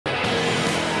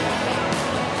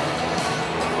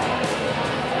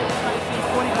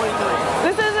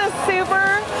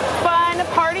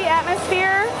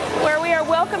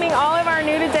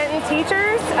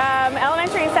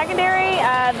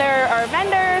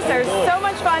There's so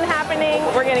much fun happening.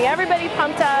 We're getting everybody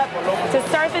pumped up to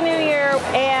start the new year,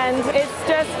 and it's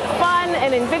just fun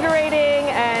and invigorating,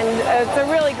 and it's a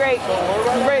really great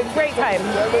time.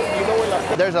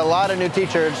 There's a lot of new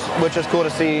teachers, which is cool to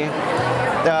see.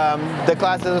 The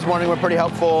classes this morning were pretty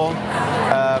helpful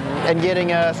in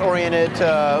getting us oriented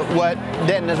to what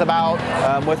Denton is about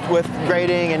with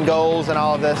grading and goals and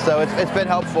all of this. So it's been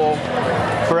helpful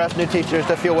for us new teachers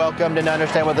to feel welcomed and to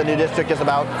understand what the new district is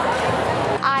about.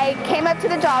 I came up to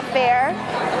the job fair,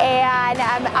 and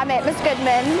I met Miss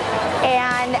Goodman,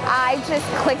 and I just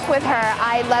clicked with her.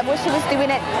 I love what she was doing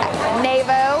at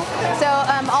NAVO. So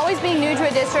always being new to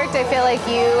a district, I feel like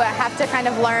you have to kind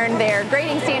of learn their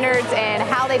grading standards and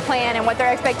how they plan and what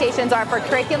their expectations are for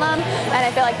curriculum. And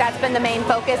I feel like that's been the main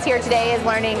focus here today, is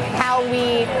learning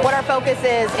what our focus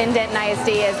is in Denton ISD,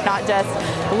 is not just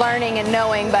learning and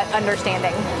knowing, but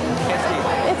understanding.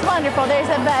 It's wonderful. There's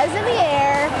a buzz in the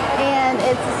air, and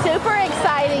it's super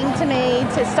exciting to me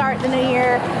to start the new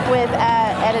year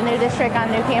at a new district on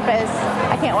a new campus.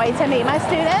 I can't wait to meet my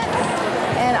students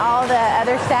and all the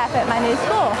other staff at my new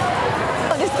school.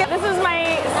 This is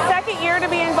my second year to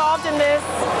be involved in this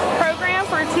program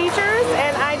for teachers,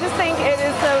 and I just think it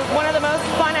is one of the most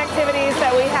fun activities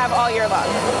that we have all year long.